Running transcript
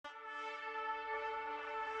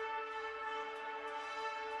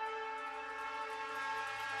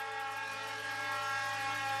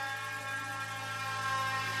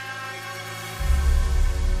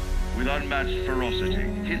unmatched ferocity,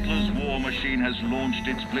 Hitler's war machine has launched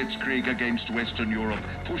its blitzkrieg against Western Europe,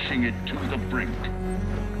 pushing it to the brink.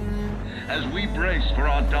 As we brace for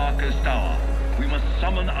our darkest hour, we must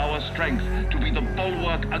summon our strength to be the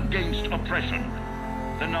bulwark against oppression.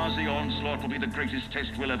 The Nazi onslaught will be the greatest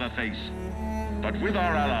test we'll ever face. But with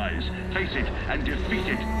our allies, face it and defeat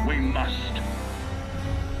it we must.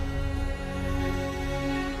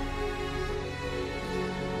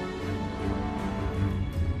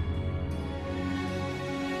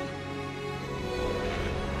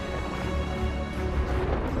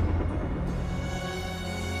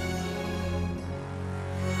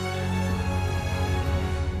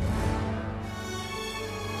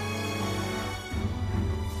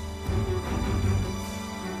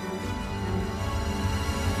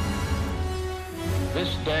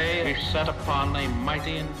 This day is set upon a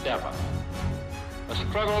mighty endeavor, a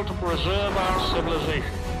struggle to preserve our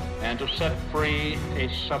civilization and to set free a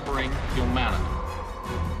suffering humanity.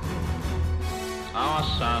 Our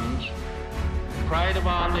sons, pride of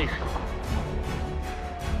our nation,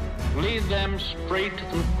 lead them straight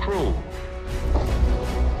and true.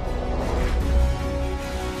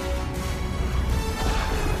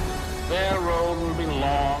 Their road will be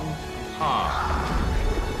long and hard.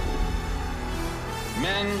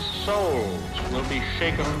 Men's souls will be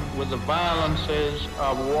shaken with the violences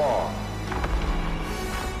of war.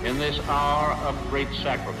 In this hour of great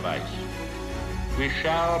sacrifice, we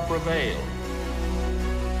shall prevail.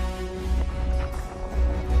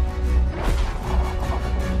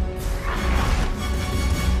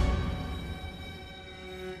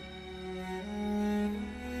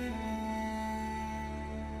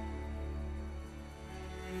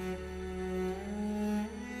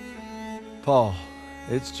 Paul,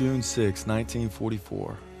 it's June 6,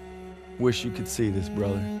 1944. Wish you could see this,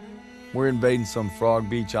 brother. We're invading some frog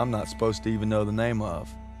beach I'm not supposed to even know the name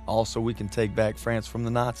of. Also, we can take back France from the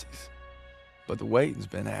Nazis. But the waiting's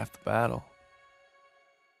been half the battle.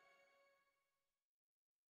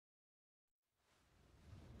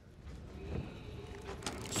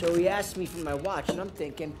 So he asked me for my watch, and I'm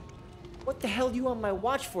thinking, what the hell do you want my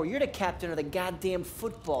watch for? You're the captain of the goddamn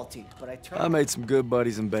football team. But I made some good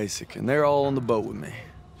buddies in basic, and they're all on the boat with me.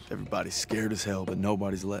 Everybody's scared as hell, but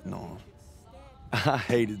nobody's letting on. I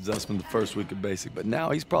hated Zussman the first week of basic, but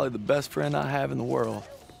now he's probably the best friend I have in the world.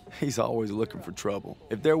 He's always looking for trouble.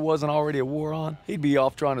 If there wasn't already a war on, he'd be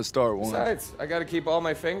off trying to start one. Besides, I gotta keep all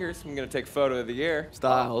my fingers. I'm gonna take photo of the year.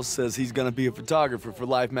 Styles says he's gonna be a photographer for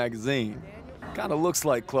Life magazine. Kinda looks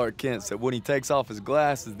like Clark Kent said when he takes off his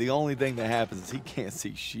glasses, the only thing that happens is he can't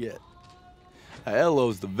see shit. Now,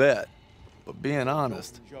 Elo's the vet, but being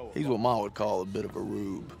honest, he's what Ma would call a bit of a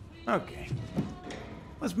rube. Okay,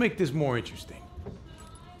 let's make this more interesting.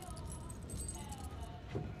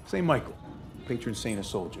 St. Michael, patron saint of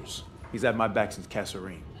soldiers. He's had my back since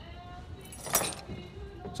Kasserine.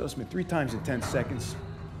 Zussman 3 times in 10 seconds,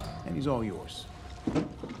 and he's all yours.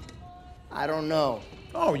 I don't know.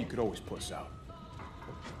 Oh, you could always puss out.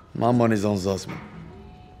 My money's on Zussman.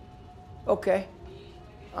 Okay,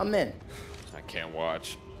 I'm in. I can't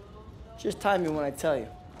watch. Just time me when I tell you.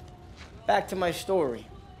 Back to my story.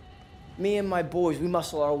 Me and my boys, we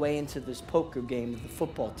muscle our way into this poker game that the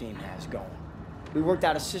football team has going. We worked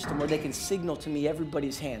out a system where they can signal to me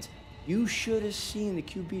everybody's hands. You should have seen the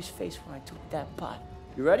QB's face when I took that pot.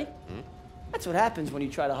 You ready? Mm-hmm. That's what happens when you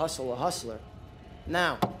try to hustle a hustler.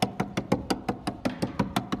 Now,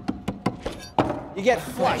 you get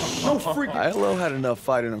flushed. No freaking... Elo had enough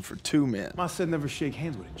fight in him for 2 men. Ma said never shake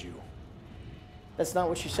hands with a Jew. That's not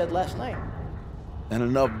what she said last night. And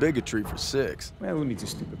enough bigotry for 6. Man, who needs a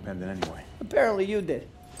stupid pendant anyway? Apparently you did.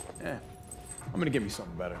 Yeah, I'm gonna get me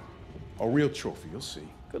something better. A real trophy, you'll see.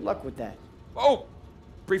 Good luck with that. Oh!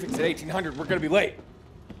 Briefing's at 1800. We're gonna be late.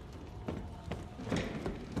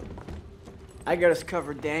 I got us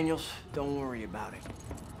covered, Daniels. Don't worry about it.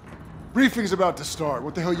 Briefing's about to start.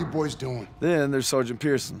 What the hell you boys doing? Then there's Sergeant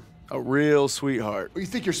Pearson, a real sweetheart. Well, you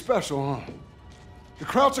think you're special, huh? The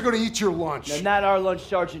Krauts are gonna eat your lunch. Now, not our lunch,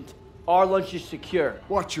 Sergeant. Our lunch is secure.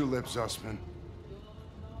 Watch your lips, Zussman.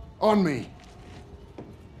 On me.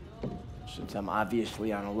 Since I'm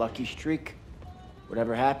obviously on a lucky streak,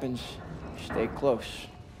 whatever happens, stay close.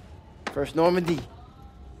 First Normandy,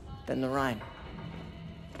 then the Rhine.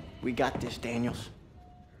 We got this, Daniels.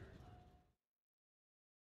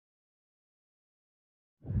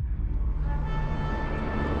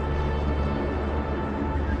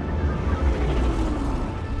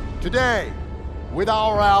 Today, with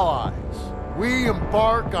our allies, we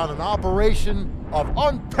embark on an operation of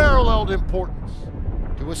unparalleled importance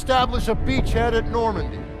to establish a beachhead at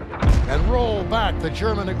Normandy. and roll back the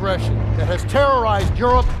German aggression that has terrorized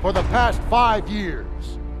Europe for the past 5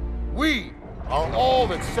 years. We are all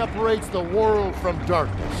that separates the world from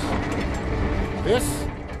darkness. This,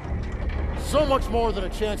 so much more than a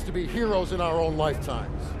chance to be heroes in our own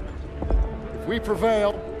lifetimes. If we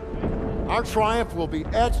prevail, our triumph will be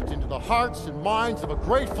etched into the hearts and minds of a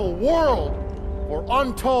grateful world for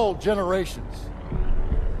untold generations.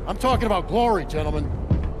 I'm talking about glory, gentlemen.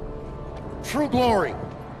 True glory.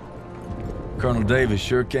 Colonel Davis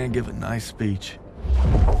sure can give a nice speech.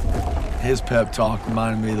 His pep talk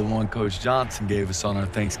reminded me of the one Coach Johnson gave us on our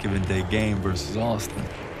Thanksgiving Day game versus Austin.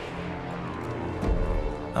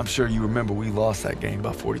 I'm sure you remember we lost that game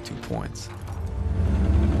by 42 points.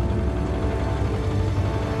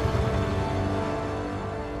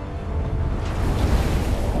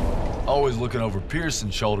 Always looking over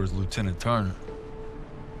Pearson's shoulders, Lieutenant Turner.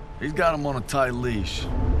 He's got him on a tight leash.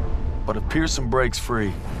 But if Pearson breaks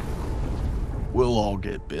free, we'll all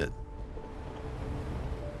get bit.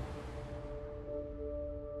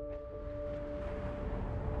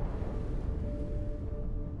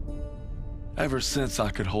 Ever since I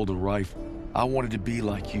could hold a rifle, I wanted to be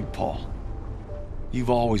like you, Paul. You've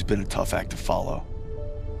always been a tough act to follow.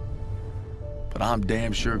 But I'm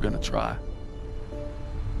damn sure gonna try.